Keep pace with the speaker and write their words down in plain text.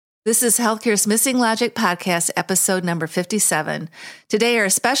This is Healthcare's Missing Logic podcast, episode number 57. Today, our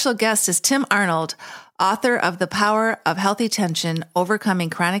special guest is Tim Arnold, author of The Power of Healthy Tension,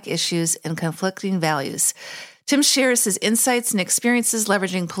 Overcoming Chronic Issues and Conflicting Values. Tim shares his insights and experiences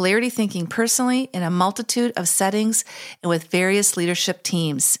leveraging polarity thinking personally in a multitude of settings and with various leadership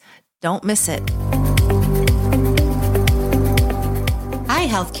teams. Don't miss it. Hi,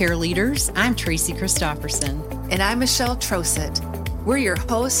 healthcare leaders. I'm Tracy Christofferson. And I'm Michelle Trosett. We're your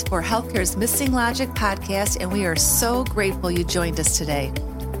hosts for Healthcare's Missing Logic podcast, and we are so grateful you joined us today.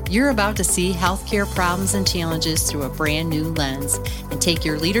 You're about to see healthcare problems and challenges through a brand new lens and take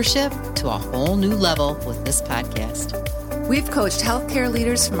your leadership to a whole new level with this podcast. We've coached healthcare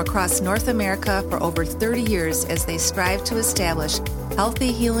leaders from across North America for over 30 years as they strive to establish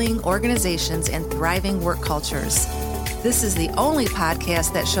healthy, healing organizations and thriving work cultures. This is the only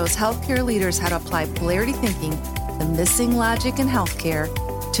podcast that shows healthcare leaders how to apply polarity thinking, the missing logic in healthcare,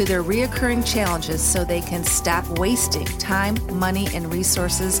 to their reoccurring challenges so they can stop wasting time, money, and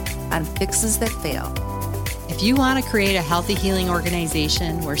resources on fixes that fail. If you want to create a healthy healing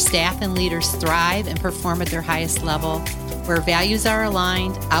organization where staff and leaders thrive and perform at their highest level, where values are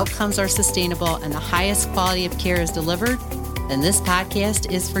aligned, outcomes are sustainable, and the highest quality of care is delivered, then this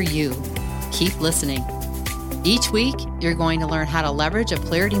podcast is for you. Keep listening. Each week, you're going to learn how to leverage a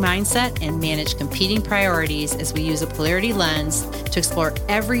polarity mindset and manage competing priorities as we use a polarity lens to explore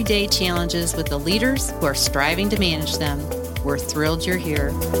everyday challenges with the leaders who are striving to manage them. We're thrilled you're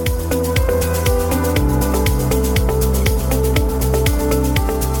here.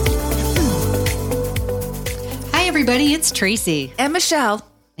 Hi, everybody. It's Tracy. And Michelle.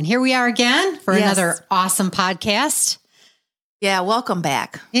 And here we are again for another awesome podcast. Yeah, welcome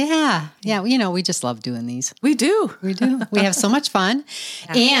back. Yeah. You know, we just love doing these. We do. We have so much fun.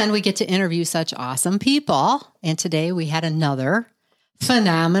 Yeah. And we get to interview such awesome people. And today we had another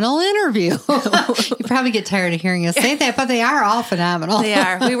phenomenal interview. You probably get tired of hearing us say that, but they are all phenomenal. They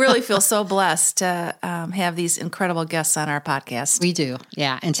are. We really feel so blessed to have these incredible guests on our podcast. We do.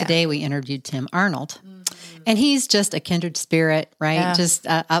 Yeah. And today we interviewed Tim Arnold. Mm-hmm. And he's just a kindred spirit, right? Yeah. Just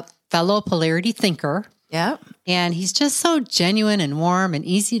a fellow polarity thinker. Yep. And he's just so genuine and warm and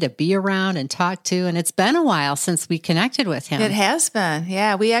easy to be around and talk to. And it's been a while since we connected with him. It has been.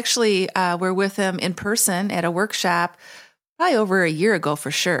 Yeah. We actually were with him in person at a workshop probably over a year ago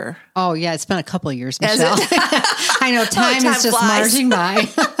for sure. Oh, yeah. It's been a couple of years, Michelle. I know time is just marching by.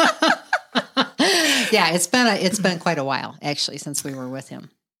 Yeah. It's been quite a while, actually, since we were with him.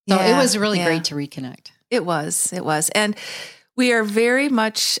 So it was really great to reconnect. It was. And we are very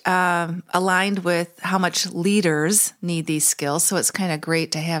much aligned with how much leaders need these skills. So it's kind of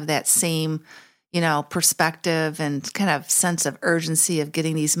great to have that same, perspective and kind of sense of urgency of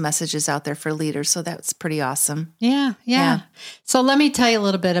getting these messages out there for leaders. So that's pretty awesome. Yeah. So let me tell you a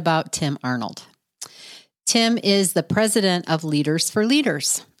little bit about Tim Arnold. Tim is the president of Leaders for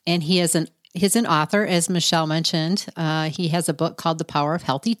Leaders, and he's an author, as Michelle mentioned. He has a book called The Power of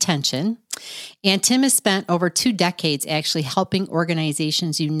Healthy Tension. And Tim has spent over 2 decades actually helping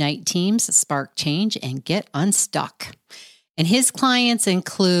organizations unite teams, spark change, and get unstuck. And his clients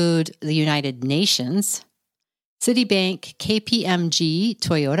include the United Nations, Citibank, KPMG,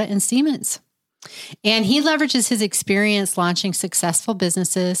 Toyota, and Siemens. And he leverages his experience launching successful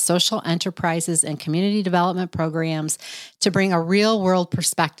businesses, social enterprises, and community development programs to bring a real-world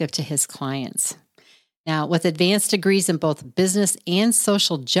perspective to his clients. Now, with advanced degrees in both business and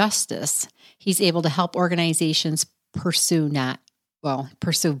social justice, he's able to help organizations pursue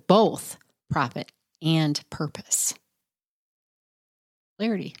both profit and purpose.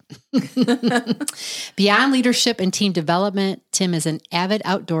 Clarity. Beyond leadership and team development, Tim is an avid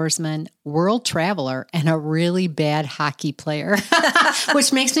outdoorsman, world traveler, and a really bad hockey player,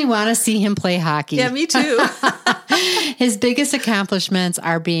 which makes me want to see him play hockey. Yeah, me too. His biggest accomplishments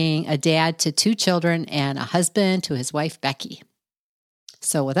are being a dad to 2 children and a husband to his wife, Becky.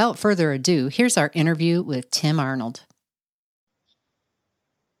 So without further ado, here's our interview with Tim Arnold.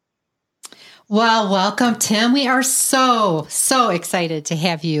 Well, welcome, Tim. We are so excited to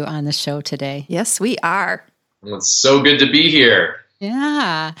have you on the show today. Yes, we are. Well, it's so good to be here.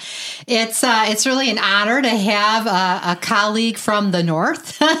 Yeah, it's really an honor to have a colleague from the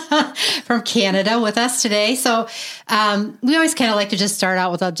North, from Canada, with us today. So we always kind of like to just start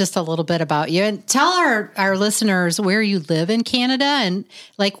out with just a little bit about you and tell our listeners where you live in Canada and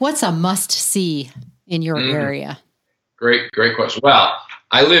what's a must-see in your area. Great question. Well,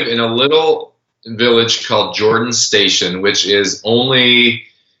 I live in a little village called Jordan Station, which is only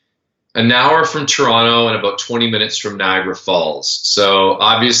an hour from Toronto and about 20 minutes from Niagara Falls. So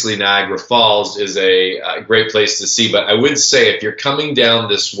obviously Niagara Falls is a great place to see, but I would say if you're coming down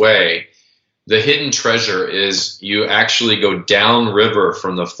this way, the hidden treasure is you actually go downriver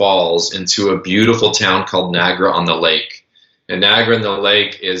from the falls into a beautiful town called Niagara-on-the-Lake. And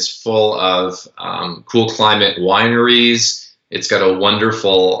Niagara-on-the-Lake is full of cool climate wineries. It's got a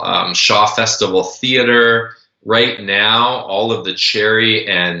wonderful Shaw Festival theater. Right now, all of the cherry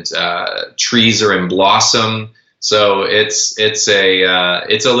and trees are in blossom. So it's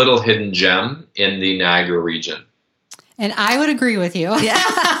a little hidden gem in the Niagara region. And I would agree with you. Yeah.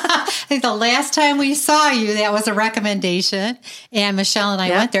 I think the last time we saw you, that was a recommendation. And Michelle and I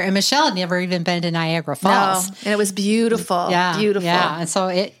went there. And Michelle had never even been to Niagara Falls. No, and it was beautiful. Yeah. Beautiful. Yeah. And so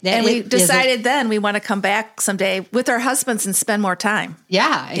we decided then we want to come back someday with our husbands and spend more time.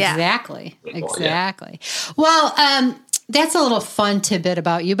 Yeah, exactly. Yeah. Exactly. Well, that's a little fun tidbit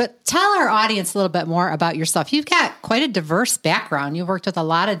about you, but tell our audience a little bit more about yourself. You've got quite a diverse background. You've worked with a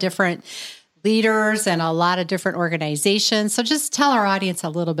lot of different leaders and a lot of different organizations. So just tell our audience a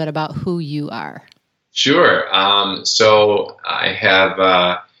little bit about who you are. Sure. So I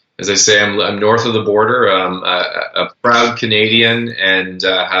have, as I say, I'm north of the border. I'm a proud Canadian and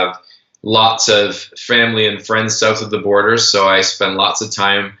have lots of family and friends south of the border. So I spend lots of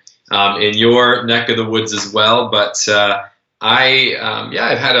time in your neck of the woods as well. But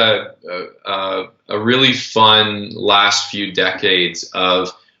I've had a really fun last few decades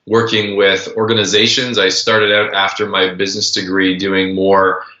of working with organizations. I started out after my business degree doing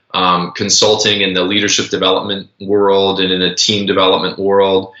more consulting in the leadership development world and in a team development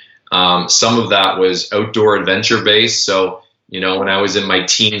world. Some of that was outdoor adventure based. So, when I was in my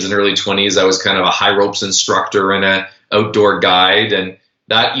teens and early 20s, I was kind of a high ropes instructor and an outdoor guide. And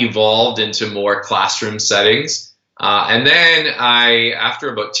that evolved into more classroom settings. And then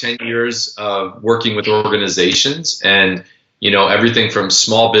after about 10 years of working with organizations and everything from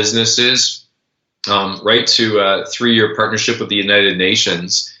small businesses right to a 3-year partnership with the United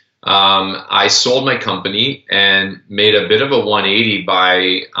Nations, I sold my company and made a bit of a 180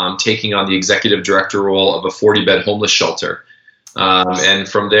 by taking on the executive director role of a 40-bed homeless shelter. And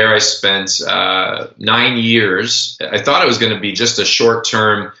from there, I spent 9 years. I thought it was going to be just a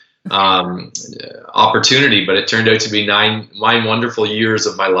short-term opportunity, but it turned out to be nine wonderful years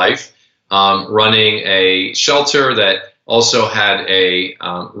of my life running a shelter that also had a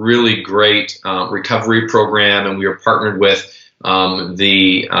really great recovery program, and we were partnered with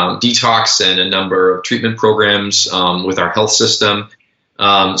the detox and a number of treatment programs with our health system.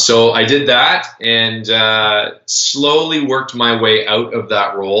 So I did that and slowly worked my way out of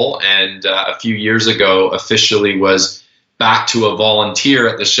that role, and a few years ago officially was back to a volunteer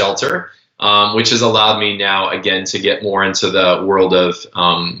at the shelter, which has allowed me now again to get more into the world of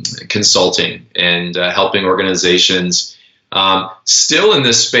consulting and helping organizations still in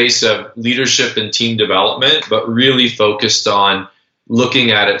this space of leadership and team development, but really focused on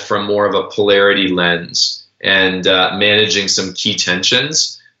looking at it from more of a polarity lens and managing some key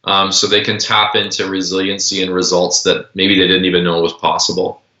tensions so they can tap into resiliency and results that maybe they didn't even know was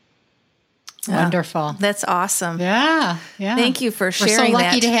possible. Wonderful. That's awesome. Yeah. Thank you for sharing that. We're so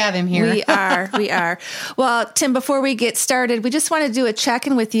lucky to have him here. We are. Well, Tim, before we get started, we just want to do a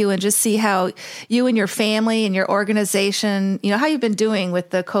check-in with you and just see how you and your family and your organization, how you've been doing with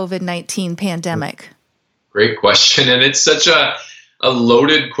the COVID-19 pandemic. Great question. And it's such a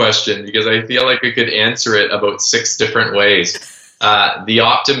loaded question because I feel like I could answer it about 6 different ways. The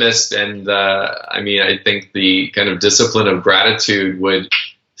optimist and I think the kind of discipline of gratitude would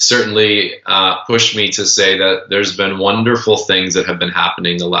certainly pushed me to say that there's been wonderful things that have been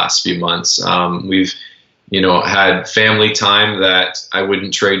happening the last few months. We've, had family time that I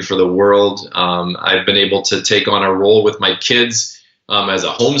wouldn't trade for the world. I've been able to take on a role with my kids as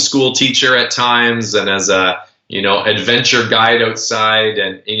a homeschool teacher at times and as a, adventure guide outside.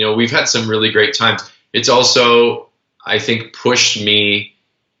 And, we've had some really great times. It's also, I think, pushed me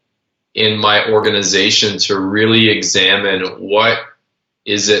in my organization to really examine what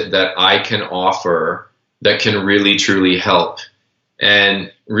is it that I can offer that can really, truly help?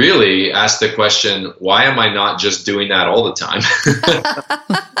 And really ask the question, why am I not just doing that all the time?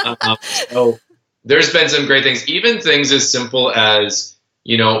 So there's been some great things, even things as simple as,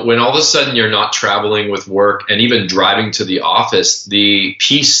 when all of a sudden you're not traveling with work and even driving to the office, the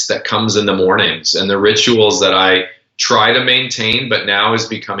peace that comes in the mornings and the rituals that I try to maintain, but now is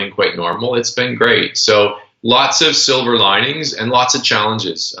becoming quite normal. It's been great. So lots of silver linings and lots of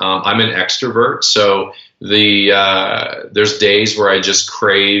challenges. I'm an extrovert, so there's days where I just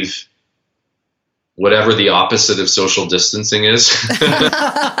crave whatever the opposite of social distancing is.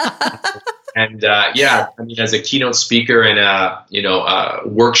 And yeah, I mean, as a keynote speaker and a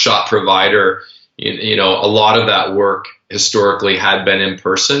workshop provider, a lot of that work historically had been in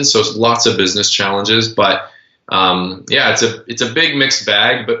person, so lots of business challenges. But yeah, it's a big mixed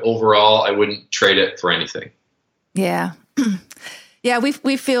bag. But overall, I wouldn't trade it for anything. Yeah. Yeah,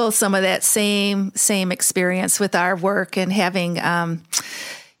 we feel some of that same experience with our work and having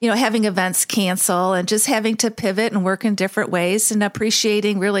having events cancel and just having to pivot and work in different ways and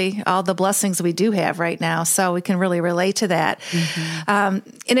appreciating really all the blessings we do have right now. So we can really relate to that. Mm-hmm.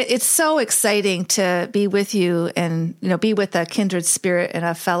 And it's so exciting to be with you and, be with a kindred spirit and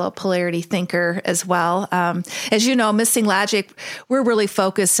a fellow polarity thinker as well. As you know, Missing Logic, we're really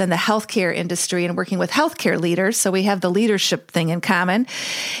focused in the healthcare industry and working with healthcare leaders. So we have the leadership thing in common,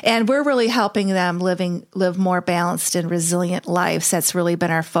 and we're really helping them live more balanced and resilient lives. That's really been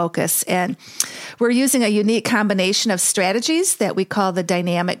our focus. And we're using a unique combination of strategies that we call the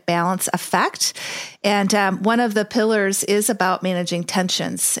dynamic balance effect. And one of the pillars is about managing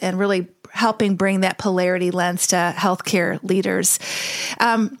tensions and really helping bring that polarity lens to healthcare leaders.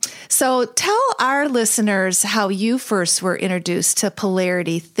 So tell our listeners how you first were introduced to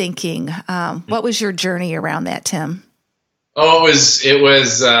polarity thinking. What was your journey around that, Tim? Oh, it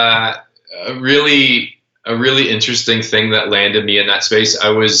was a really interesting thing that landed me in that space.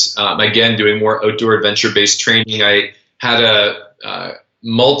 I was, again, doing more outdoor adventure-based training. I had a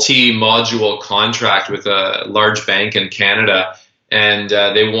multi-module contract with a large bank in Canada, and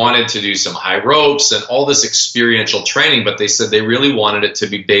they wanted to do some high ropes and all this experiential training, but they said they really wanted it to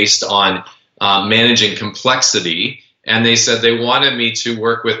be based on managing complexity. And they said they wanted me to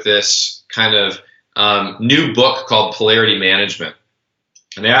work with this kind of new book called Polarity Management.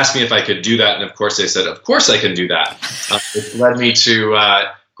 And they asked me if I could do that, and of course I said, of course I can do that. It led me to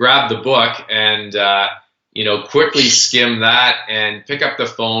grab the book and quickly skim that and pick up the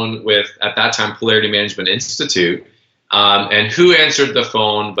phone with, at that time, Polarity Management Institute. And who answered the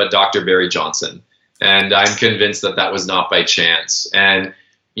phone but Dr. Barry Johnson? And I'm convinced that was not by chance. And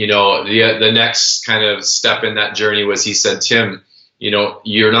the next kind of step in that journey was, he said, Tim,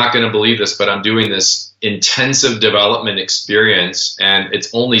 you're not going to believe this, but I'm doing this intensive development experience, and it's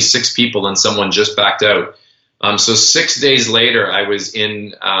only 6 people and someone just backed out. So 6 days later, I was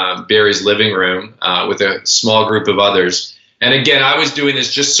in Barry's living room with a small group of others. And again, I was doing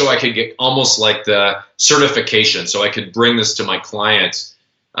this just so I could get almost like the certification, so I could bring this to my clients.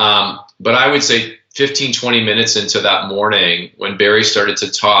 But I would say 15, 20 minutes into that morning, when Barry started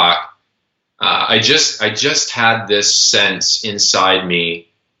to talk, I just had this sense inside me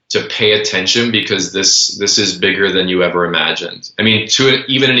to pay attention, because this is bigger than you ever imagined. I mean, to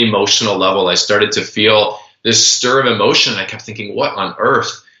even an emotional level, I started to feel this stir of emotion. I kept thinking, what on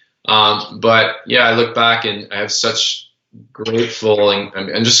earth? But yeah, I look back and I have such grateful, and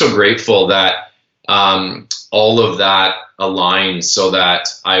I'm just so grateful that all of that aligned, so that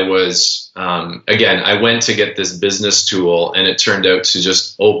I was, again, I went to get this business tool, and it turned out to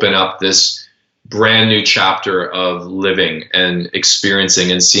just open up this brand new chapter of living and experiencing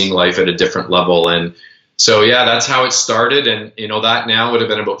and seeing life at a different level. And so, yeah, that's how it started. And, that now would have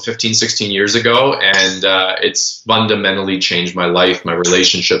been about 15, 16 years ago. And it's fundamentally changed my life, my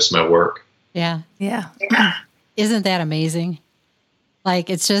relationships, my work. Yeah. Yeah. Isn't that amazing? Like,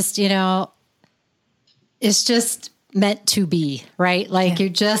 it's just, it's just meant to be, right? Like, you're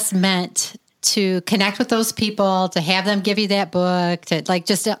just meant to connect with those people, to have them give you that book, to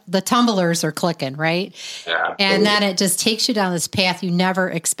just the tumblers are clicking, right? Yeah, and then it just takes you down this path you never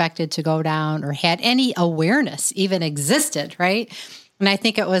expected to go down or had any awareness even existed, right? And I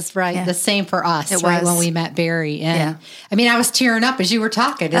think it was the same for us, right, when we met Barry. And I mean, I was tearing up as you were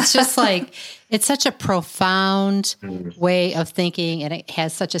talking. It's just like, it's such a profound way of thinking, and it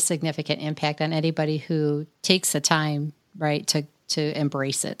has such a significant impact on anybody who takes the time, right, to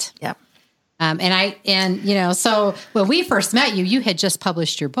embrace it. Yep. So when we first met you, you had just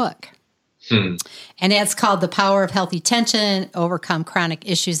published your book. And it's called The Power of Healthy Tension, Overcome Chronic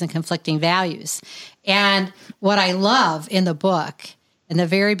Issues and Conflicting Values. And what I love in the book, in the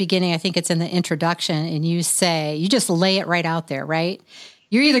very beginning, I think it's in the introduction, and you just lay it right out there, right?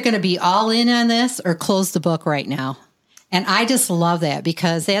 You're either going to be all in on this or close the book right now. And I just love that,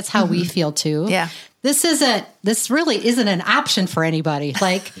 because that's how we feel too. Yeah. This really isn't an option for anybody.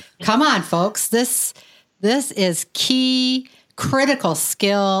 Like, come on, folks. This is key, critical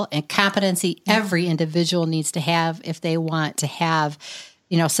skill and competency every individual needs to have if they want to have,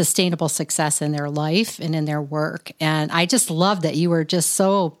 sustainable success in their life and in their work. And I just love that you were just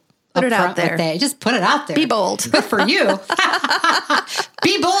so Put it out there. Just put it out there. Be bold. Good for you.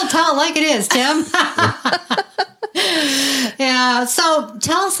 Be bold. Tell it like it is, Tim. Yeah. So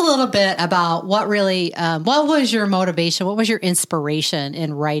tell us a little bit about what was your motivation? What was your inspiration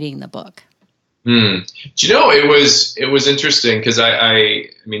in writing the book? Do you know, it was interesting because I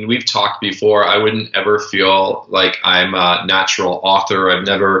mean, we've talked before. I wouldn't ever feel like I'm a natural author. I've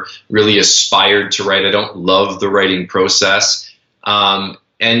never really aspired to write. I don't love the writing process.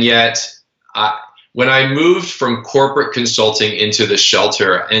 And yet, when I moved from corporate consulting into the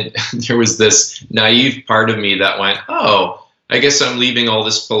shelter, and there was this naive part of me that went, oh, I guess I'm leaving all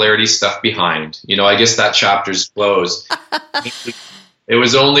this polarity stuff behind. You know, I guess that chapter's closed. It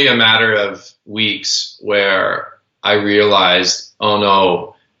was only a matter of weeks where I realized, oh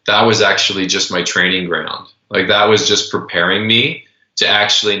no, that was actually just my training ground. Like that was just preparing me to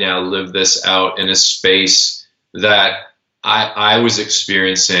actually now live this out in a space that I was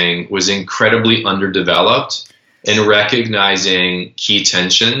experiencing was incredibly underdeveloped in recognizing key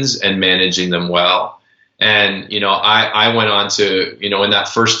tensions and managing them well. And, you know, I went on to, you know, in that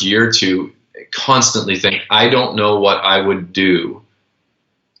first year or two, constantly think, I don't know what I would do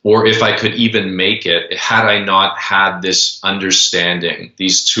or if I could even make it had I not had this understanding,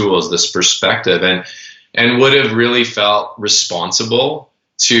 these tools, this perspective, and would have really felt responsible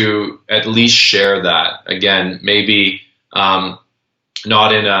to at least share that. Again, maybe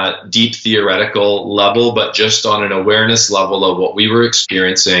not in a deep theoretical level, but just on an awareness level of what we were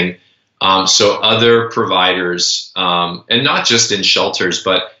experiencing. So other providers, and not just in shelters,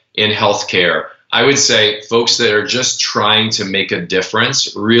 but in healthcare, I would say folks that are just trying to make a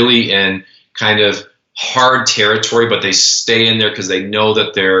difference really in kind of hard territory, but they stay in there because they know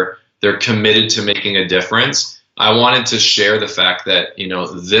that they're committed to making a difference. I wanted to share the fact that, you know,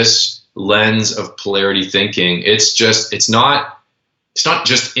 this lens of polarity thinking, it's not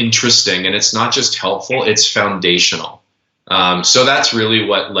just interesting and it's not just helpful, it's foundational. So that's really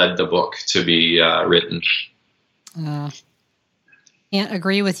what led the book to be written. Can't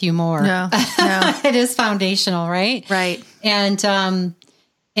agree with you more. No. It is foundational, right? Right. And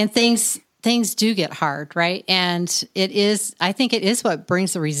things do get hard, right? And I think it is what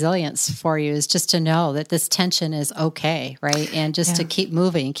brings the resilience for you, is just to know that this tension is okay, right? And just to keep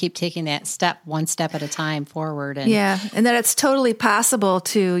moving, keep taking that one step at a time forward. And that it's totally possible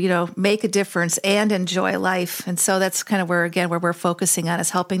to, you know, make a difference and enjoy life. And so that's kind of where we're focusing on, is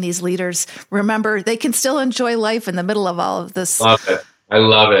helping these leaders remember they can still enjoy life in the middle of all of this. Love it. I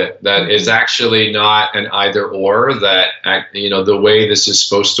love it. That is actually not an either or, that, you know, the way this is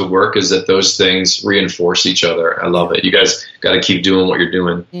supposed to work is that those things reinforce each other. I love it. You guys got to keep doing what you're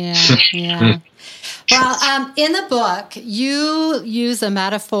doing. Yeah. Well, in the book, you use a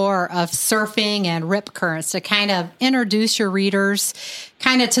metaphor of surfing and rip currents to kind of introduce your readers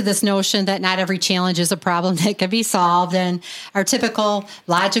kind of to this notion that not every challenge is a problem that can be solved, and our typical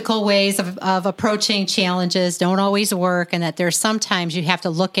logical ways of approaching challenges don't always work, and that there's sometimes you have to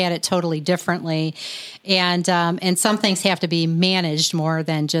look at it totally differently, and some things have to be managed more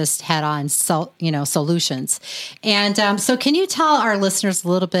than just head-on solutions. And so can you tell our listeners a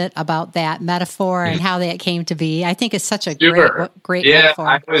little bit about that metaphor and how that came to be? I think it's such a great metaphor.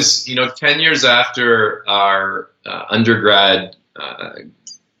 I was, 10 years after our undergrad,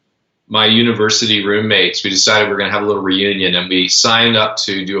 my university roommates, we decided we were going to have a little reunion, and we signed up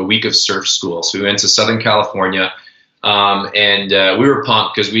to do a week of surf school. So we went to Southern California, and we were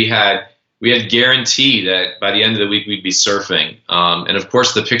pumped because we had guaranteed that by the end of the week we'd be surfing. And of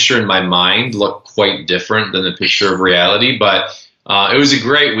course, the picture in my mind looked quite different than the picture of reality, but it was a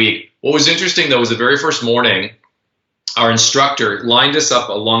great week. What was interesting, though, was the very first morning, our instructor lined us up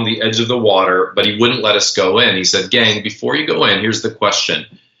along the edge of the water, but he wouldn't let us go in. He said, "Gang, before you go in, here's the question."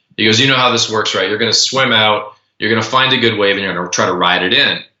 He goes, "You know how this works, right? You're going to swim out, you're going to find a good wave, and you're going to try to ride it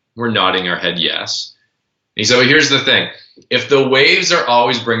in." We're nodding our head yes. He said, "Well, here's the thing. If the waves are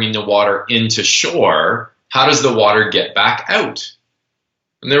always bringing the water into shore, how does the water get back out?"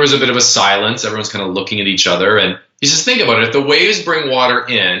 And there was a bit of a silence. Everyone's kind of looking at each other. And he says, "Think about it. If the waves bring water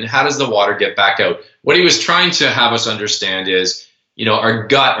in, how does the water get back out?" What he was trying to have us understand is, our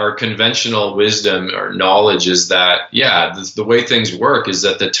gut, our conventional wisdom or knowledge is that, the way things work is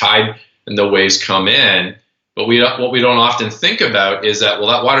that the tide and the waves come in. But what we don't often think about is that,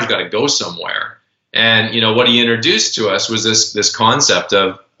 that water's got to go somewhere. And, what he introduced to us was this concept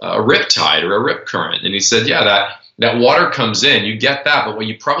of a rip tide or a rip current. And he said, that water comes in, you get that. But what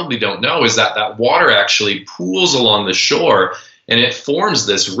you probably don't know is that water actually pools along the shore, and it forms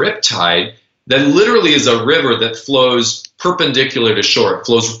this rip tide that literally is a river that flows perpendicular to shore. It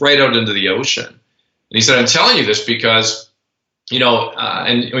flows right out into the ocean. And he said, "I'm telling you this because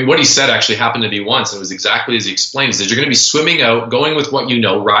and I mean, what he said actually happened to me once. And it was exactly as he explained. He said, you're going to be swimming out, going with what you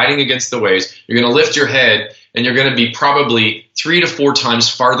know, riding against the waves. You're going to lift your head, and you're going to be probably 3 to 4 times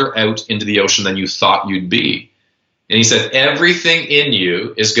farther out into the ocean than you thought you'd be. And he said, everything in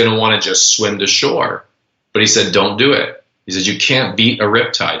you is going to want to just swim to shore. But he said, don't do it. He said, you can't beat a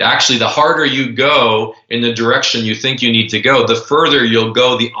riptide. Actually, the harder you go in the direction you think you need to go, the further you'll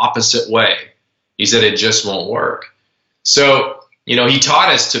go the opposite way. He said, it just won't work. So, he taught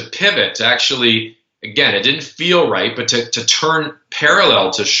us to pivot, to actually, again, it didn't feel right, but to turn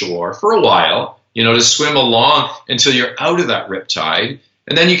parallel to shore for a while, to swim along until you're out of that riptide.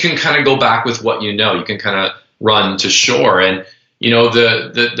 And then you can kind of go back with what you know. You can kind of run to shore. And,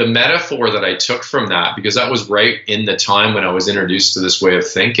 the metaphor that I took from that, because that was right in the time when I was introduced to this way of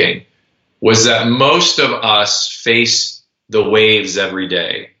thinking, was that most of us face the waves every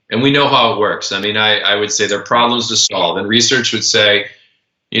day. And we know how it works. I mean, I would say there are problems to solve. And research would say,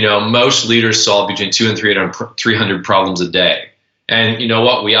 most leaders solve between 200 and 300 problems a day. And you know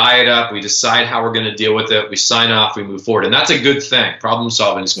what? We eye it up. We decide how we're going to deal with it. We sign off. We move forward. And that's a good thing. Problem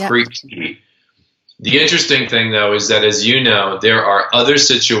solving is pretty key. The interesting thing, though, is that, as you know, there are other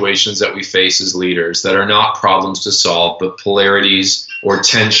situations that we face as leaders that are not problems to solve, but polarities or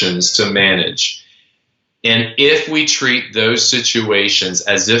tensions to manage. And if we treat those situations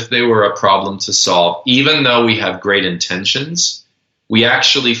as if they were a problem to solve, even though we have great intentions, we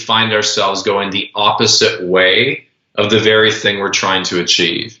actually find ourselves going the opposite way of the very thing we're trying to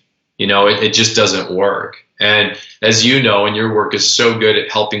achieve. It just doesn't work. And as you know, and your work is so good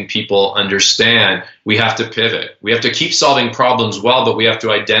at helping people understand, we have to pivot. We have to keep solving problems well, but we have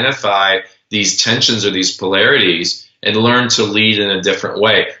to identify these tensions or these polarities and learn to lead in a different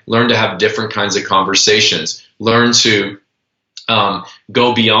way, learn to have different kinds of conversations, learn to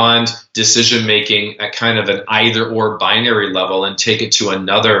go beyond decision-making at kind of an either-or binary level and take it to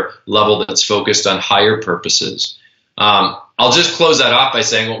another level that's focused on higher purposes. I'll just close that off by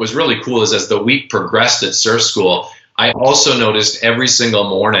saying what was really cool is as the week progressed at surf school, I also noticed every single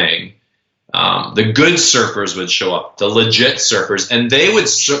morning the good surfers would show up, the legit surfers, and they would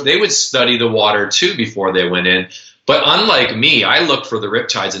study the water too before they went in. But unlike me, I looked for the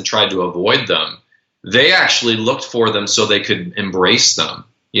riptides and tried to avoid them. They actually looked for them so they could embrace them.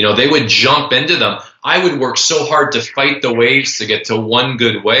 They would jump into them. I would work so hard to fight the waves to get to one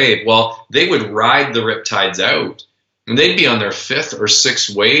good wave. Well, they would ride the riptides out. And they'd be on their 5th or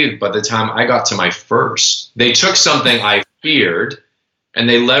 6th wave by the time I got to my first. They took something I feared and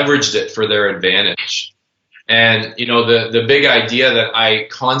they leveraged it for their advantage. And, the big idea that I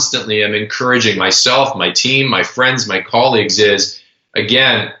constantly am encouraging myself, my team, my friends, my colleagues is,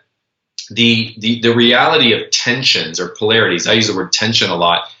 again, the reality of tensions or polarities, I use the word tension a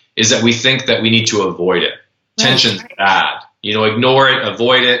lot, is that we think that we need to avoid it. Tension's bad. Ignore it,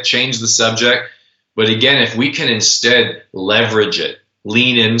 avoid it, change the subject. But again, if we can instead leverage it,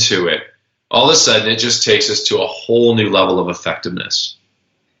 lean into it, all of a sudden it just takes us to a whole new level of effectiveness.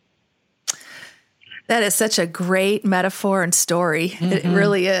 That is such a great metaphor and story. Mm-hmm. It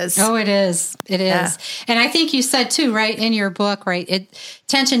really is. Oh, it is. It is. Yeah. And I think you said too, right, in your book, right,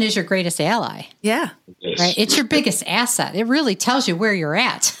 tension is your greatest ally. Yeah. Right. It's your biggest asset. It really tells you where you're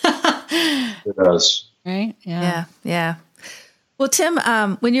at. It does. Right. Yeah. Yeah. Well, Tim,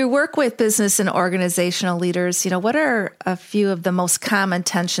 when you work with business and organizational leaders, what are a few of the most common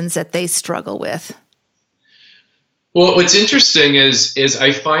tensions that they struggle with? Well, what's interesting is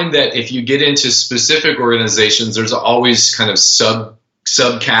I find that if you get into specific organizations, there's always kind of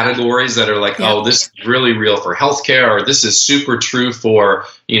subcategories that are like, oh, this is really real for healthcare, or this is super true for,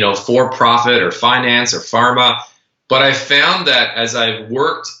 for-profit or finance or pharma. But I found that as I've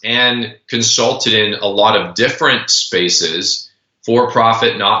worked and consulted in a lot of different spaces,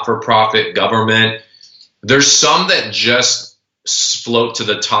 for-profit, not-for-profit, government, there's some that just float to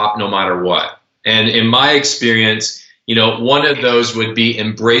the top no matter what. And in my experience, one of those would be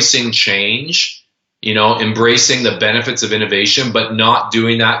embracing change, embracing the benefits of innovation, but not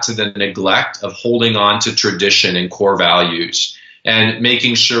doing that to the neglect of holding on to tradition and core values and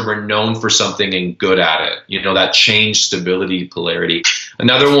making sure we're known for something and good at it. That change, stability, polarity.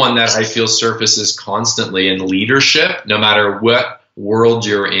 Another one that I feel surfaces constantly in leadership, no matter what world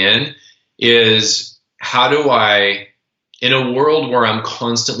you're in, is how do I, in a world where I'm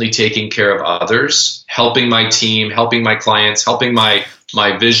constantly taking care of others, helping my team, helping my clients, helping my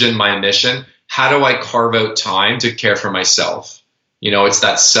vision, my mission, how do I carve out time to care for myself? It's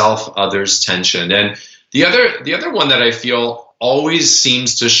that self-others tension. And the other one that I feel always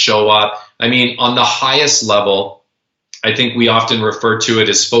seems to show up, on the highest level, I think we often refer to it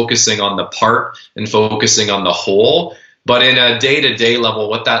as focusing on the part and focusing on the whole. But in a day-to-day level,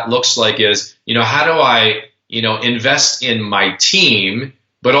 what that looks like is, how do I, invest in my team,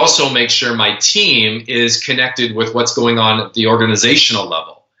 but also make sure my team is connected with what's going on at the organizational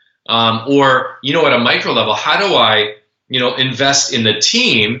level. Or, at a micro level, how do I, invest in the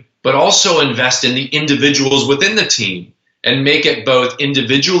team, but also invest in the individuals within the team and make it both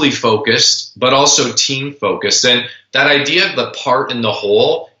individually focused, but also team focused. And that idea of the part and the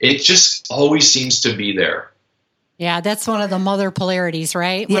whole, it just always seems to be there. Yeah, that's one of the mother polarities,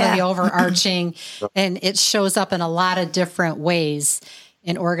 right? One of the overarching, and it shows up in a lot of different ways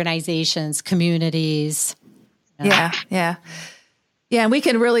in organizations, communities. Yeah. Yeah, and we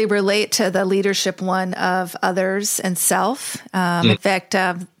can really relate to the leadership one of others and self. In fact,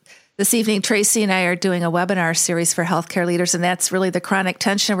 this evening, Tracy and I are doing a webinar series for healthcare leaders, and that's really the chronic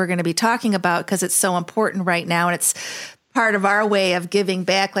tension we're going to be talking about because it's so important right now, and it's part of our way of giving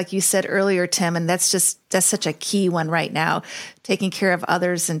back, like you said earlier, Tim, and that's such a key one right now, taking care of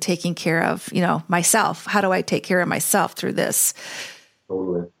others and taking care of, myself. How do I take care of myself through this?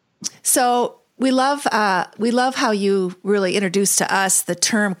 Totally. So we love how you really introduced to us the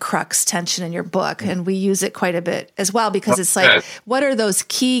term crux tension in your book, and we use it quite a bit as well because it's like, what are those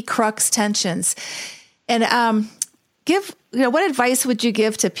key crux tensions? And what advice would you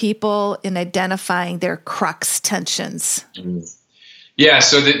give to people in identifying their crux tensions? Yeah,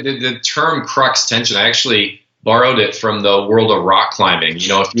 so the term crux tension, I actually borrowed it from the world of rock climbing.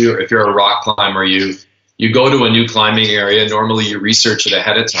 If you're a rock climber, you go to a new climbing area. Normally, you research it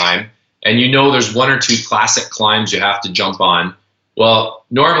ahead of time. And there's one or two classic climbs you have to jump on. Well,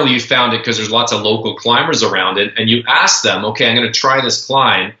 normally you found it because there's lots of local climbers around it, and you ask them, okay, I'm going to try this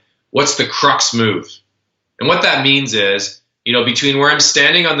climb. What's the crux move? And what that means is, between where I'm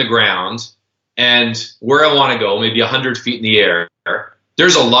standing on the ground and where I want to go, maybe 100 feet in the air,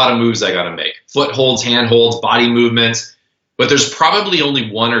 there's a lot of moves I got to make. Footholds, handholds, body movements. But there's probably only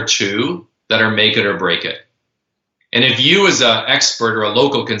one or two that are make it or break it. And if you as an expert or a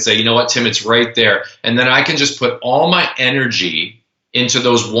local can say, you know what, Tim, it's right there, and then I can just put all my energy into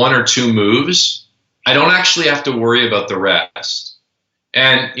those one or two moves, I don't actually have to worry about the rest.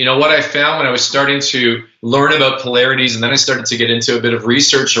 And what I found when I was starting to learn about polarities, and then I started to get into a bit of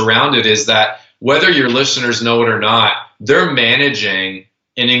research around it, is that whether your listeners know it or not, they're managing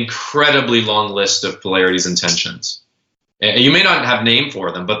an incredibly long list of polarities and tensions. And you may not have a name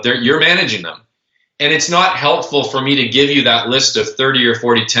for them, but you're managing them. And it's not helpful for me to give you that list of 30 or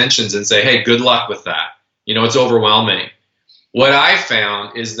 40 tensions and say, hey, good luck with that. It's overwhelming. What I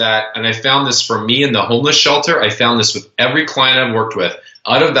found is that, and I found this for me in the homeless shelter, I found this with every client I've worked with,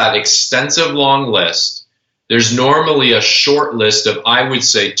 out of that extensive long list, there's normally a short list of, I would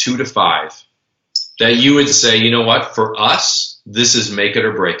say, 2 to 5 that you would say, you know what, for us, this is make it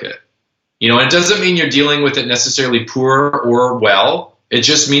or break it. It doesn't mean you're dealing with it necessarily poor or well. It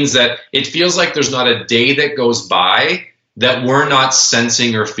just means that it feels like there's not a day that goes by that we're not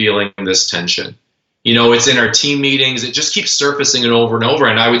sensing or feeling this tension. It's in our team meetings. It just keeps surfacing and over.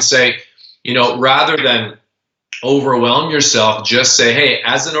 And I would say, rather than overwhelm yourself, just say, hey,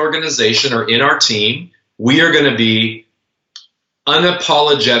 as an organization or in our team, we are going to be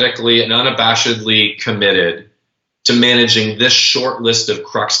unapologetically and unabashedly committed to managing this short list of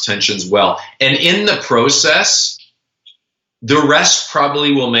crux tensions well. And in the process, the rest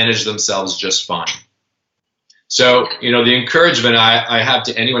probably will manage themselves just fine. So, the encouragement I have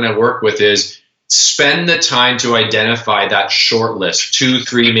to anyone I work with is spend the time to identify that short list, 2,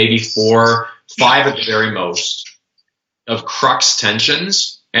 3, maybe 4, 5 at the very most, of crux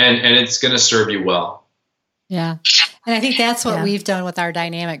tensions, and it's going to serve you well. Yeah. And I think that's what we've done with our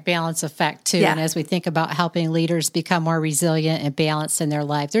dynamic balance effect too. Yeah. And as we think about helping leaders become more resilient and balanced in their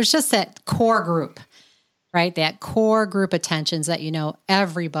life, there's just that core group. Right? That core group of tensions that,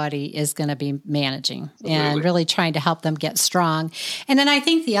 everybody is going to be managing and really trying to help them get strong. And then I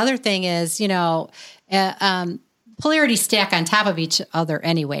think the other thing is, polarities stack on top of each other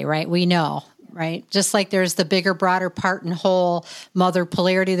anyway, right? We know, right? Just like there's the bigger, broader part and whole mother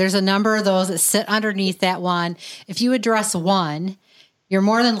polarity, there's a number of those that sit underneath that one. If you address one, you're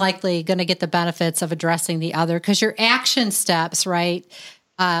more than likely going to get the benefits of addressing the other because your action steps, right,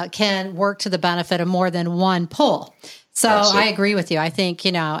 can work to the benefit of more than one pull. So I agree with you. I think,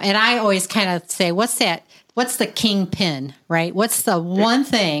 and I always kind of say, what's the kingpin, right? What's the one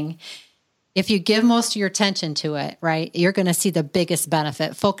thing, if you give most of your attention to it, right, you're going to see the biggest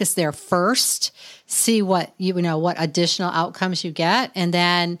benefit. Focus there first, see what, what additional outcomes you get. And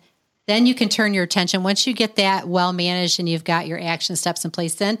then you can turn your attention. Once you get that well managed and you've got your action steps in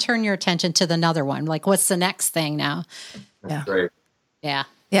place, then turn your attention to another one. Like, what's the next thing now? Yeah. Great. Yeah.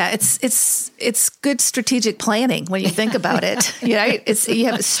 Yeah, it's good strategic planning when you think about it. You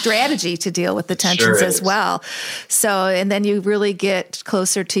have a strategy to deal with the tensions as well. So, and then you really get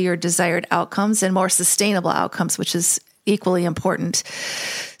closer to your desired outcomes and more sustainable outcomes, which is equally important.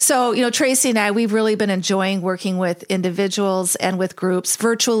 So, Tracy and I, we've really been enjoying working with individuals and with groups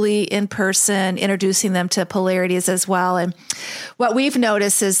virtually, in person, introducing them to polarities as well. And what we've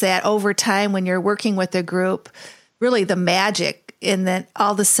noticed is that over time, when you're working with a group, really the magic, and then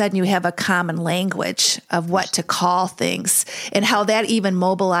all of a sudden you have a common language of what to call things and how that even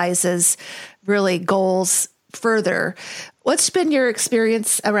mobilizes really goals further. What's been your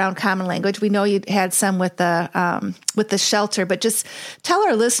experience around common language? We know you had some with the shelter, but just tell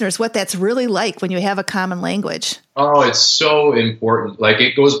our listeners what that's really like when you have a common language. Oh, it's so important. Like,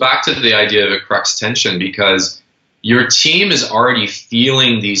 it goes back to the idea of a crux tension, because your team is already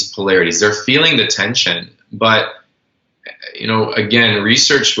feeling these polarities. They're feeling the tension, but again,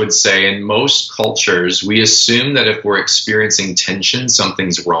 research would say in most cultures, we assume that if we're experiencing tension,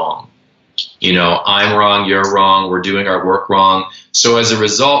 something's wrong. I'm wrong, you're wrong, we're doing our work wrong. So as a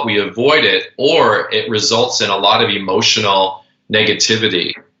result, we avoid it, or it results in a lot of emotional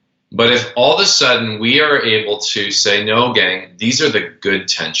negativity. But if all of a sudden we are able to say, no, gang, these are the good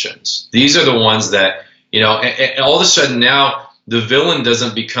tensions. These are the ones that, and all of a sudden now the villain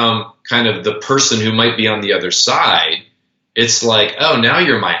doesn't become kind of the person who might be on the other side. It's like, oh, now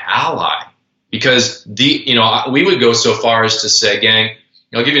you're my ally. Because we would go so far as to say, gang,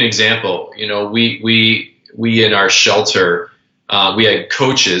 I'll give you an example. We in our shelter, we had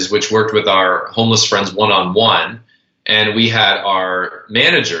coaches which worked with our homeless friends one-on-one, and we had our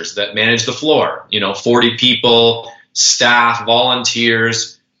managers that managed the floor, 40 people, staff,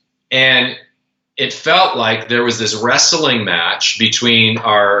 volunteers, and it felt like there was this wrestling match between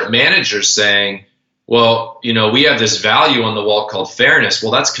our managers saying, well, we have this value on the wall called fairness.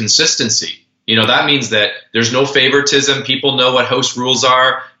 Well, that's consistency. That means that there's no favoritism. People know what house rules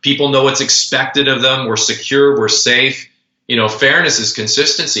are. People know what's expected of them. We're secure. We're safe. Fairness is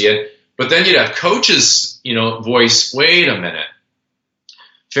consistency. But then you'd have coaches, voice, wait a minute.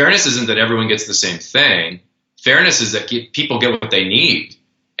 Fairness isn't that everyone gets the same thing. Fairness is that people get what they need.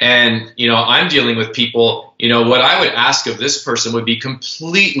 And, I'm dealing with people, what I would ask of this person would be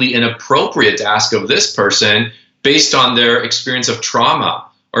completely inappropriate to ask of this person based on their experience of trauma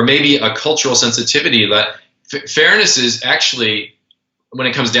or maybe a cultural sensitivity. That fairness is actually, when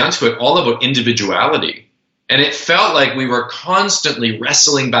it comes down to it, all about individuality. And it felt like we were constantly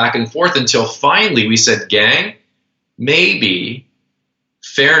wrestling back and forth until finally we said, gang, maybe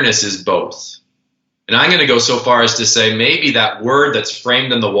fairness is both. And I'm going to go so far as to say maybe that word that's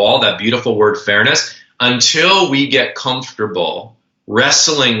framed in the wall, that beautiful word fairness, until we get comfortable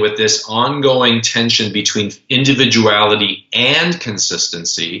wrestling with this ongoing tension between individuality and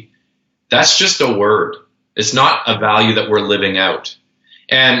consistency, that's just a word. It's not a value that we're living out.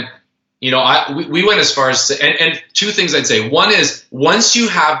 And, we went as far as to, and two things I'd say. One is, once you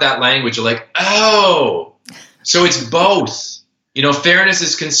have that language, you're like, oh, so it's both. Fairness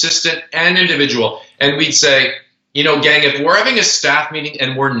is consistent and individual. And we'd say, gang, if we're having a staff meeting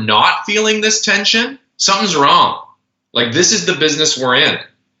and we're not feeling this tension, something's wrong. Like, this is the business we're in.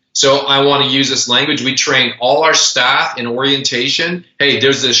 So I want to use this language. We train all our staff in orientation. Hey,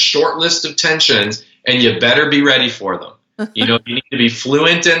 there's this short list of tensions, and you better be ready for them. You need to be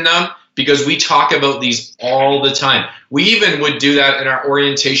fluent in them, because we talk about these all the time. We even would do that in our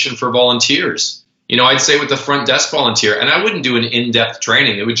orientation for volunteers. I'd say with the front desk volunteer, and I wouldn't do an in-depth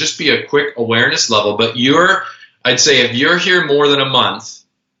training. It would just be a quick awareness level. But I'd say if you're here more than a month,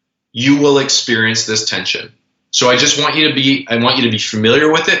 you will experience this tension. So I want you to be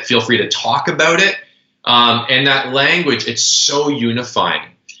familiar with it. Feel free to talk about it. And that language, it's so unifying.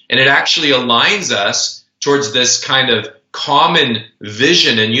 And it actually aligns us towards this kind of common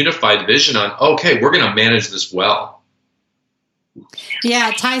vision and unified vision on, okay, we're going to manage this well. Yeah,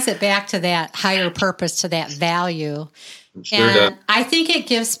 it ties it back to that higher purpose, to that value. Sure and does. I think it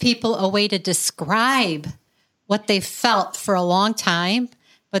gives people a way to describe what they felt for a long time,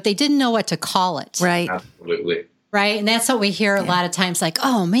 but they didn't know what to call it. Right. Absolutely. Right. And that's what we hear a lot of times, like,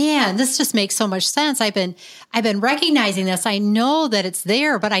 oh man, this just makes so much sense. I've been recognizing this. I know that it's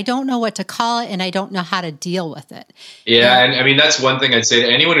there, but I don't know what to call it, and I don't know how to deal with it. Yeah. And I mean, that's one thing I'd say to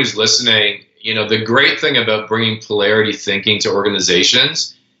anyone who's listening. The great thing about bringing polarity thinking to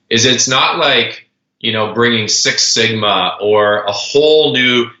organizations is it's not like, bringing Six Sigma or a whole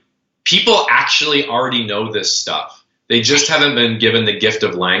new, people actually already know this stuff. They just haven't been given the gift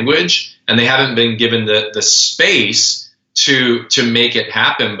of language, and they haven't been given the space to make it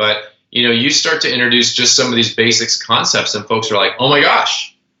happen. But, you start to introduce just some of these basics concepts, and folks are like, oh my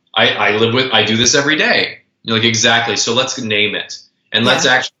gosh, I do this every day. You're like, exactly. So let's name it. And let's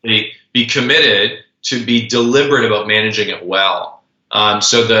actually be committed to be deliberate about managing it well.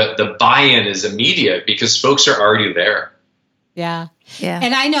 So the buy-in is immediate because folks are already there. Yeah. Yeah.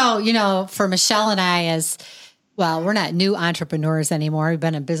 And I know, for Michelle and I, as well, we're not new entrepreneurs anymore. We've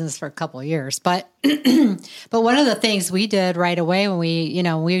been in business for a couple of years, but one of the things we did right away when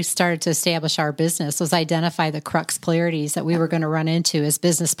we started to establish our business was identify the crux polarities that we were going to run into as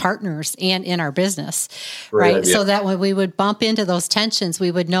business partners and in our business, right? So that when we would bump into those tensions,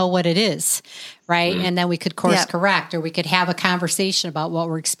 we would know what it is, right? And then we could course correct, or we could have a conversation about what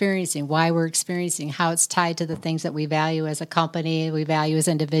we're experiencing, why we're experiencing, how it's tied to the things that we value as a company, we value as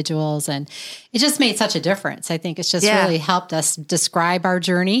individuals. And it just made such a difference. I think it's just really helped us describe our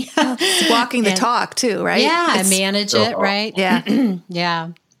journey. It's walking the talk too, right? Yeah, and manage it, right? Yeah. Yeah.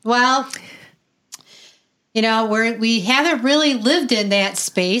 Well, we haven't really lived in that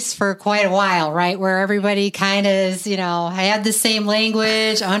space for quite a while, right? Where everybody kind of is, had the same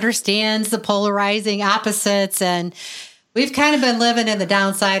language, understands the polarizing opposites, and we've kind of been living in the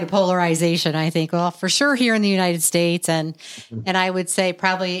downside of polarization, I think. Well, for sure here in the United States, and I would say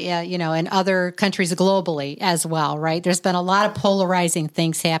probably, in other countries globally as well, right? There's been a lot of polarizing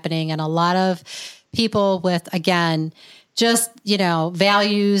things happening, and a lot of people with, again, just,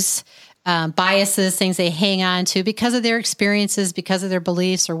 values, biases, things they hang on to because of their experiences, because of their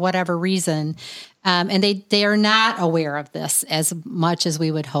beliefs or whatever reason. And they are not aware of this as much as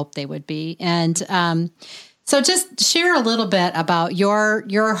we would hope they would be. And so just share a little bit about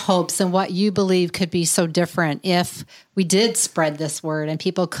your hopes and what you believe could be so different if we did spread this word and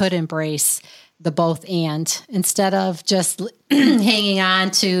people could embrace the both and instead of just hanging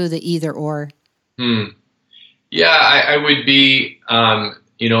on to the either or. Yeah, I would be,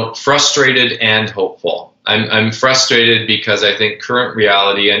 frustrated and hopeful. I'm frustrated because I think current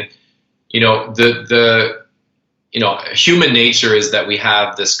reality and, human nature is that we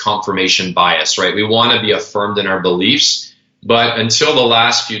have this confirmation bias, right? We want to be affirmed in our beliefs, but until the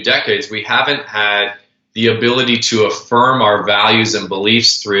last few decades, we haven't had the ability to affirm our values and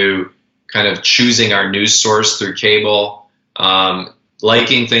beliefs through kind of choosing our news source through cable,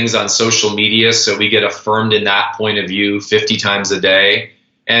 liking things on social media so we get affirmed in that point of view 50 times a day.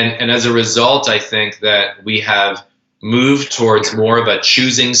 And as a result, I think that we have moved towards more of a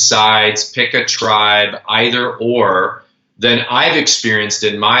choosing sides, pick a tribe, either or, than I've experienced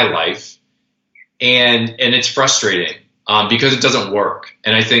in my life. And it's frustrating because it doesn't work.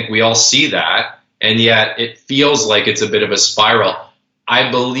 And I think we all see that. And yet it feels like it's a bit of a spiral.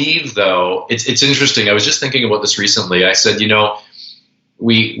 I believe, though, it's interesting. I was just thinking about this recently. I said,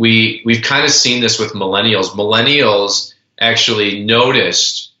 we've kind of seen this with millennials. Millennials actually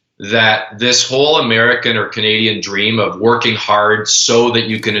noticed that this whole American or Canadian dream of working hard so that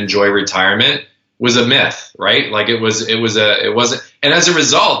you can enjoy retirement was a myth, right? Like it wasn't. And as a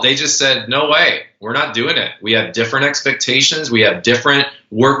result, they just said, no way, we're not doing it. We have different expectations. We have different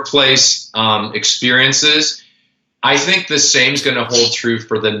workplace experiences. I think the same is going to hold true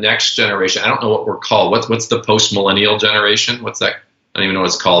for the next generation. I don't know what we're called. What's the post-millennial generation? What's that? I don't even know what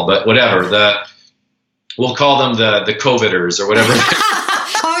it's called, but whatever. We'll call them the COVIDers or whatever.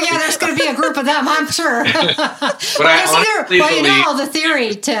 Oh yeah, there's going to be a group of them, I'm sure. But I honestly believe the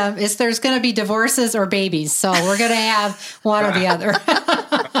theory, Tim, is there's going to be divorces or babies, so we're going to have one or the other.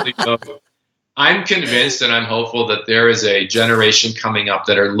 I'm convinced and I'm hopeful that there is a generation coming up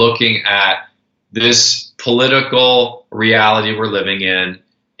that are looking at this political reality we're living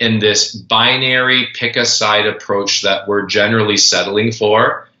in this binary pick a side approach that we're generally settling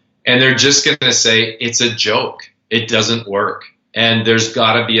for. And they're just going to say, it's a joke. It doesn't work. And there's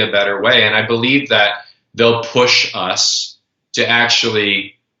got to be a better way. And I believe that they'll push us to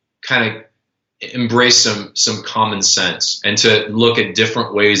actually kind of embrace some common sense and to look at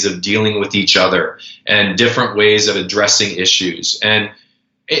different ways of dealing with each other and different ways of addressing issues. And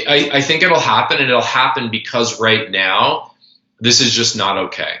I think it'll happen, and it'll happen because right now, this is just not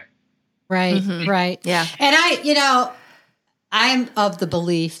okay. Right, right. Yeah. And I'm of the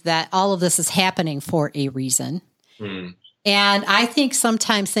belief that all of this is happening for a reason. And I think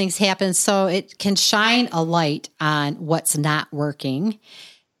sometimes things happen so it can shine a light on what's not working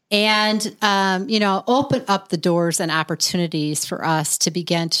and, open up the doors and opportunities for us to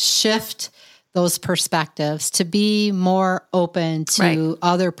begin to shift those perspectives, to be more open to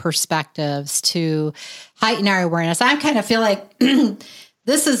other perspectives, to heighten our awareness. I kind of feel like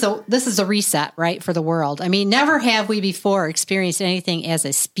this is a reset, right, for the world. I mean, never have we before experienced anything as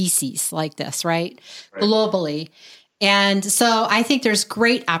a species like this, right? Globally. And so I think there's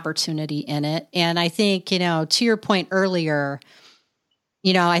great opportunity in it. And I think, to your point earlier,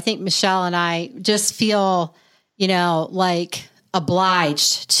 I think Michelle and I just feel, like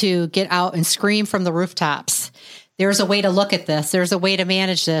obliged to get out and scream from the rooftops. There's a way to look at this. There's a way to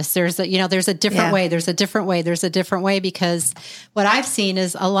manage this. There's a different way. There's a different way. There's a different way, because what I've seen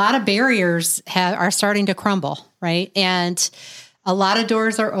is a lot of barriers are starting to crumble, right? And a lot of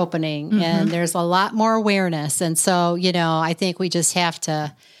doors are opening, and there's a lot more awareness. And so, I think we just have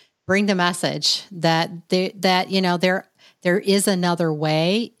to bring the message that there is another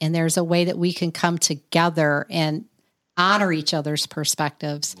way, and there's a way that we can come together and honor each other's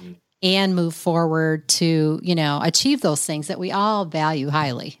perspectives and move forward to, achieve those things that we all value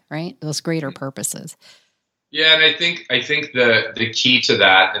highly, right? Those greater purposes. Yeah, and I think the key to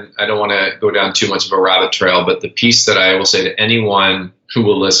that, and I don't want to go down too much of a rabbit trail, but the piece that I will say to anyone who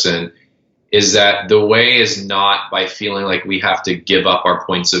will listen is that the way is not by feeling like we have to give up our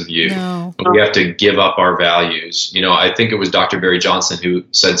points of view. No. We have to give up our values. I think it was Dr. Barry Johnson who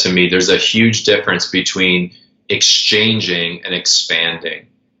said to me, there's a huge difference between exchanging and expanding.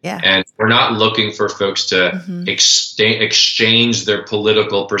 Yeah. And we're not looking for folks to exchange their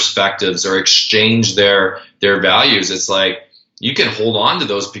political perspectives or exchange their values. It's like, you can hold on to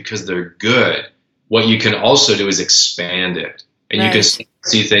those because they're good. What you can also do is expand it. And you can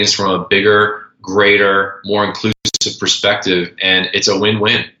see things from a bigger, greater, more inclusive perspective. And it's a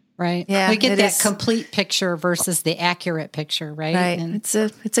win-win. Right. Yeah, we get that complete picture versus the accurate picture, right? Right. And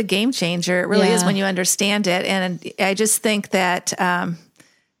it's a game changer. It really is when you understand it. And I just think that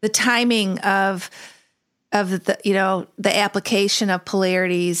the timing of the application of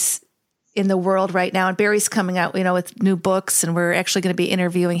polarities in the world right now, and Barry's coming out, with new books, and we're actually going to be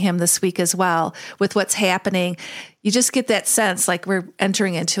interviewing him this week as well with what's happening. You just get that sense like we're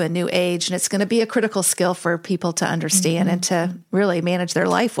entering into a new age, and it's going to be a critical skill for people to understand and to really manage their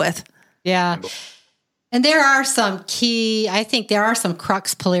life with. Yeah. And there are some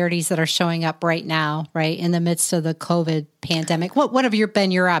crux polarities that are showing up right now, right, in the midst of the COVID pandemic. What have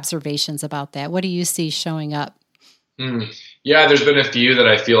been your observations about that? What do you see showing up? Yeah, there's been a few that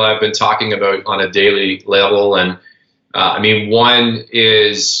I feel I've been talking about on a daily level. And one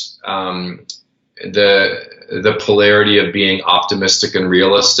is the polarity of being optimistic and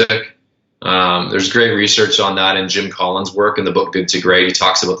realistic. There's great research on that in Jim Collins' work in the book Good to Great. He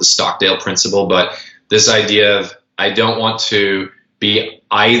talks about the Stockdale principle, but this idea of I don't want to be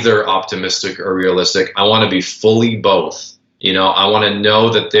either optimistic or realistic. I want to be fully both. I want to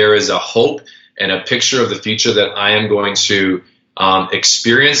know that there is a hope and a picture of the future that I am going to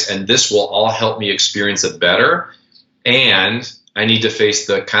experience, and this will all help me experience it better. And I need to face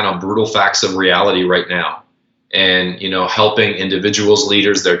the kind of brutal facts of reality right now. And, helping individuals,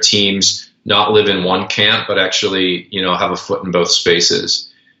 leaders, their teams not live in one camp, but actually, have a foot in both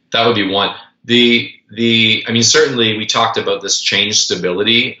spaces. That would be one. Certainly we talked about this change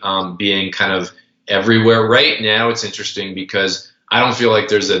stability being kind of everywhere. Right now, it's interesting because I don't feel like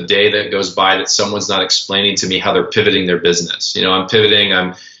there's a day that goes by that someone's not explaining to me how they're pivoting their business. I'm pivoting,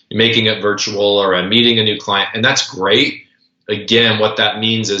 I'm making it virtual, or I'm meeting a new client, and that's great. Again, what that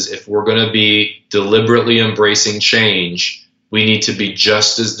means is if we're going to be deliberately embracing change, we need to be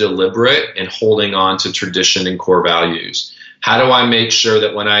just as deliberate in holding on to tradition and core values. How do I make sure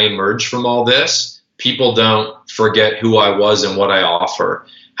that when I emerge from all this, people don't forget who I was and what I offer?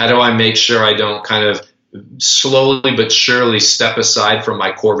 How do I make sure I don't kind of slowly but surely step aside from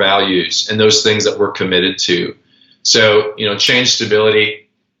my core values and those things that we're committed to? So, change stability.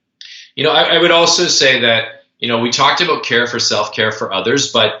 I would also say that, we talked about care for self, care for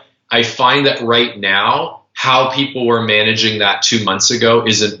others, but I find that right now, how people were managing that 2 months ago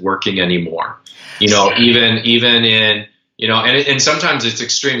isn't working anymore. Even in, and sometimes it's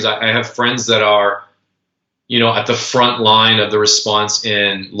extremes. I have friends that are, at the front line of the response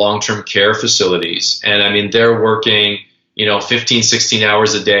in long-term care facilities. And they're working, 15, 16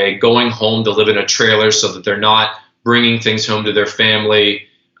 hours a day, going home to live in a trailer so that they're not bringing things home to their family.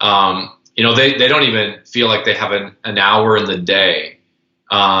 They don't even feel like they have an hour in the day.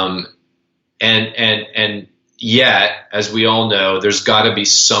 And yet, as we all know, there's got to be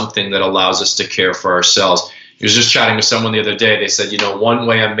something that allows us to care for ourselves. I was just chatting with someone the other day. They said, one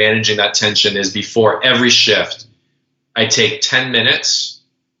way I'm managing that tension is before every shift, I take 10 minutes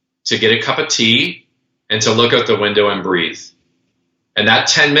to get a cup of tea and to look out the window and breathe. And that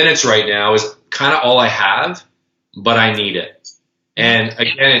 10 minutes right now is kind of all I have, but I need it. And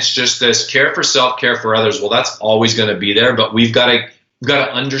again, it's just this care for self, care for others. Well, that's always going to be there, but we've got to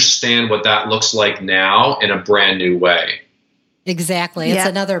understand what that looks like now in a brand new way. Exactly. It's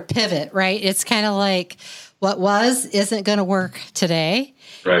another pivot, right? It's kind of like what was isn't going to work today.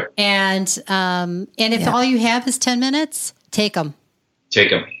 Right. And if all you have is 10 minutes, take them. take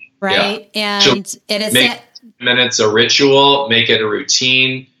them. Right. Yeah. And So it is make that 10 minutes a ritual, make it a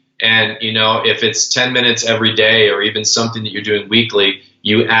routine. And, if it's 10 minutes every day or even something that you're doing weekly,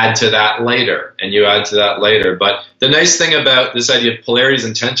 you add to that later and you add to that later. But the nice thing about this idea of polarities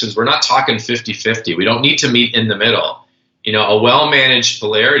and tensions, we're not talking 50-50. We don't need to meet in the middle. A well-managed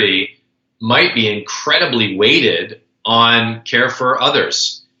polarity might be incredibly weighted on care for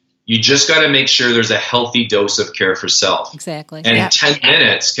others. You just got to make sure there's a healthy dose of care for self. Exactly. And 10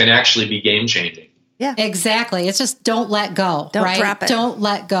 minutes can actually be game-changing. Yeah, exactly. It's just don't let go. Don't drop it. Don't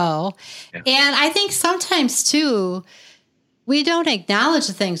let go. Yeah. And I think sometimes too, we don't acknowledge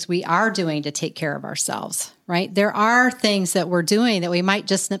the things we are doing to take care of ourselves, right? There are things that we're doing that we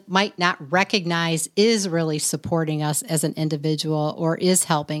might not recognize is really supporting us as an individual or is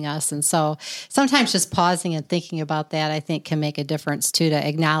helping us. And so sometimes just pausing and thinking about that, I think can make a difference too, to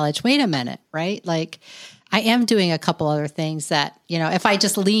acknowledge, wait a minute, right? Like, I am doing a couple other things that, if I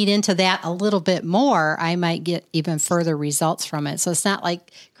just lean into that a little bit more, I might get even further results from it. So it's not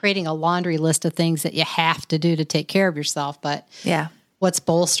like creating a laundry list of things that you have to do to take care of yourself, but what's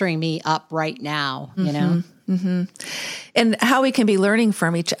bolstering me up right now, Mm-hmm. And how we can be learning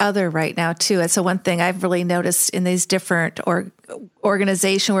from each other right now too. And so one thing I've really noticed in these different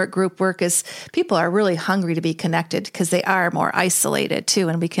organization work, group work, is people are really hungry to be connected because they are more isolated too.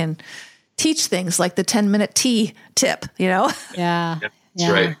 And we can teach things like the 10-minute tea tip, Yeah. That's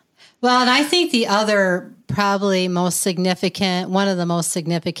right. Well, and I think the other probably one of the most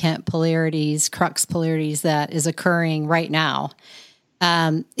significant crux polarities that is occurring right now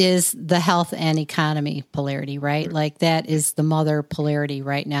is the health and economy polarity, right? Like that is the mother polarity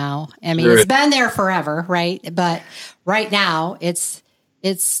right now. I mean, It's been there forever, right? But right now it's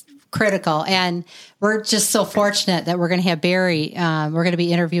critical. And we're just so fortunate that we're going to have Barry. We're going to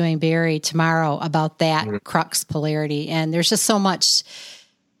be interviewing Barry tomorrow about that crux polarity. And there's just so much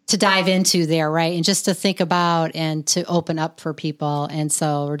to dive into there, right? And just to think about and to open up for people. And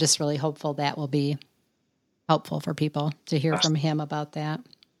so we're just really hopeful that will be helpful for people to hear from him about that.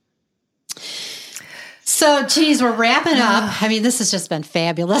 So, geez, we're wrapping up. I mean, this has just been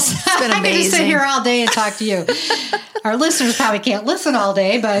fabulous. It's been amazing. I can just sit here all day and talk to you. Our listeners probably can't listen all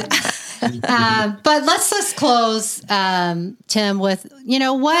day, but let's just close, Tim, with,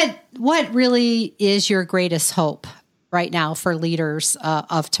 what really is your greatest hope right now for leaders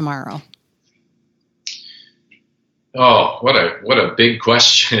of tomorrow? Oh, what a big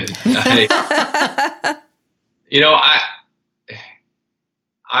question.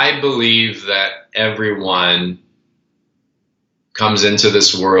 I believe that everyone comes into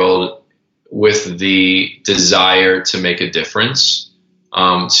this world with the desire to make a difference,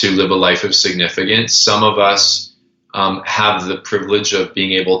 to live a life of significance. Some of us have the privilege of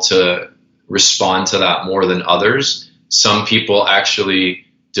being able to respond to that more than others. Some people actually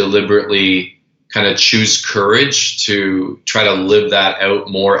deliberately kind of choose courage to try to live that out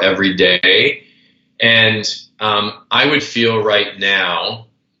more every day. And I would feel right now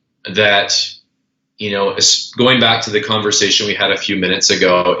that, going back to the conversation we had a few minutes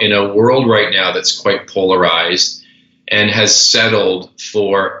ago, in a world right now that's quite polarized and has settled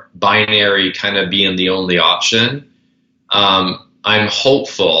for binary kind of being the only option, I'm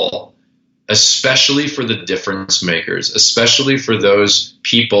hopeful, especially for the difference makers, especially for those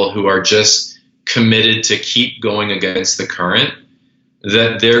people who are just committed to keep going against the current,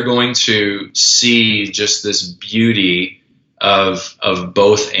 that they're going to see just this beauty of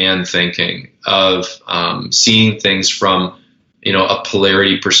both and thinking, of seeing things from, a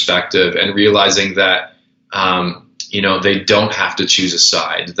polarity perspective and realizing that, they don't have to choose a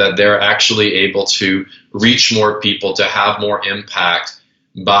side, that they're actually able to reach more people, to have more impact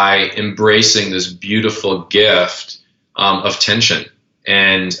by embracing this beautiful gift of tension.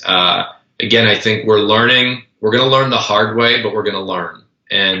 And again, I think we're going to learn the hard way, but we're going to learn.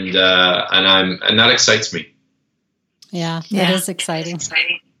 And that excites me. Yeah, it is exciting.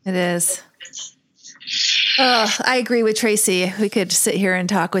 It is. Oh, I agree with Tracy. We could sit here and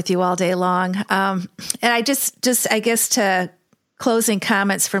talk with you all day long. And I just I guess to closing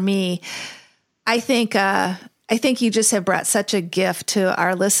comments for me, I think you just have brought such a gift to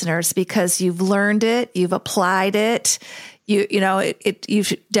our listeners because you've learned it, you've applied it.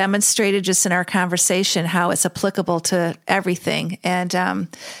 You've demonstrated just in our conversation how it's applicable to everything.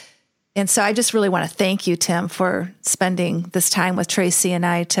 And so I just really want to thank you, Tim, for spending this time with Tracy and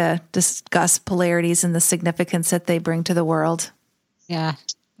I to discuss polarities and the significance that they bring to the world. Yeah.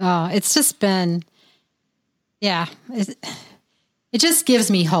 Oh, it's just been, it just gives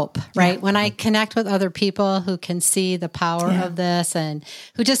me hope, right? When I connect with other people who can see the power of this and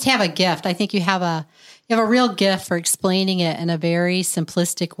who just have a gift. I think you have a real gift for explaining it in a very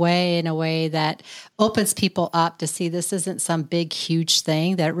simplistic way, in a way that opens people up to see this isn't some big, huge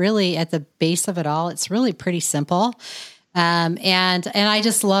thing, that really at the base of it all, it's really pretty simple. And I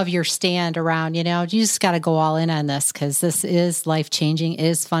just love your stand around, you just got to go all in on this because this is life-changing,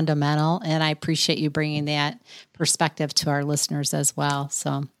 is fundamental. And I appreciate you bringing that perspective to our listeners as well.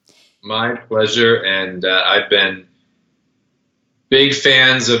 So, my pleasure. And I've been big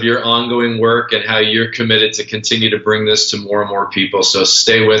fans of your ongoing work and how you're committed to continue to bring this to more and more people. So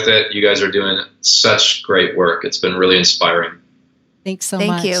stay with it. You guys are doing such great work. It's been really inspiring. Thanks so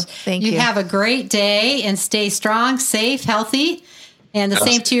much. Thank you. You have a great day and stay strong, safe, healthy, and the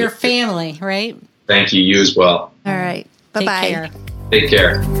same to your family, right? Thank you. You as well. All right. Bye-bye. Take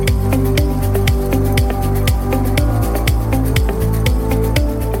care.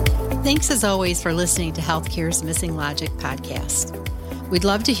 Thanks as always for listening to Healthcare's Missing Logic podcast. We'd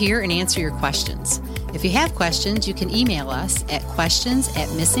love to hear and answer your questions. If you have questions, you can email us at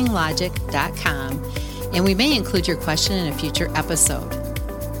questions@missinglogic.com, and we may include your question in a future episode.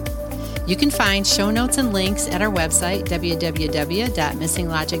 You can find show notes and links at our website,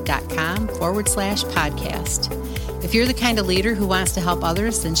 www.missinglogic.com/podcast. If you're the kind of leader who wants to help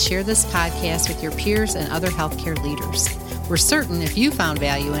others, then share this podcast with your peers and other healthcare leaders. We're certain if you found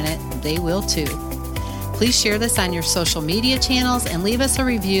value in it, they will too. Please share this on your social media channels and leave us a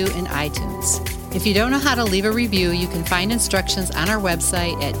review in iTunes. If you don't know how to leave a review, you can find instructions on our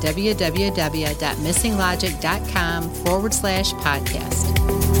website at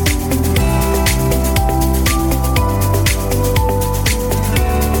www.missinglogic.com/podcast.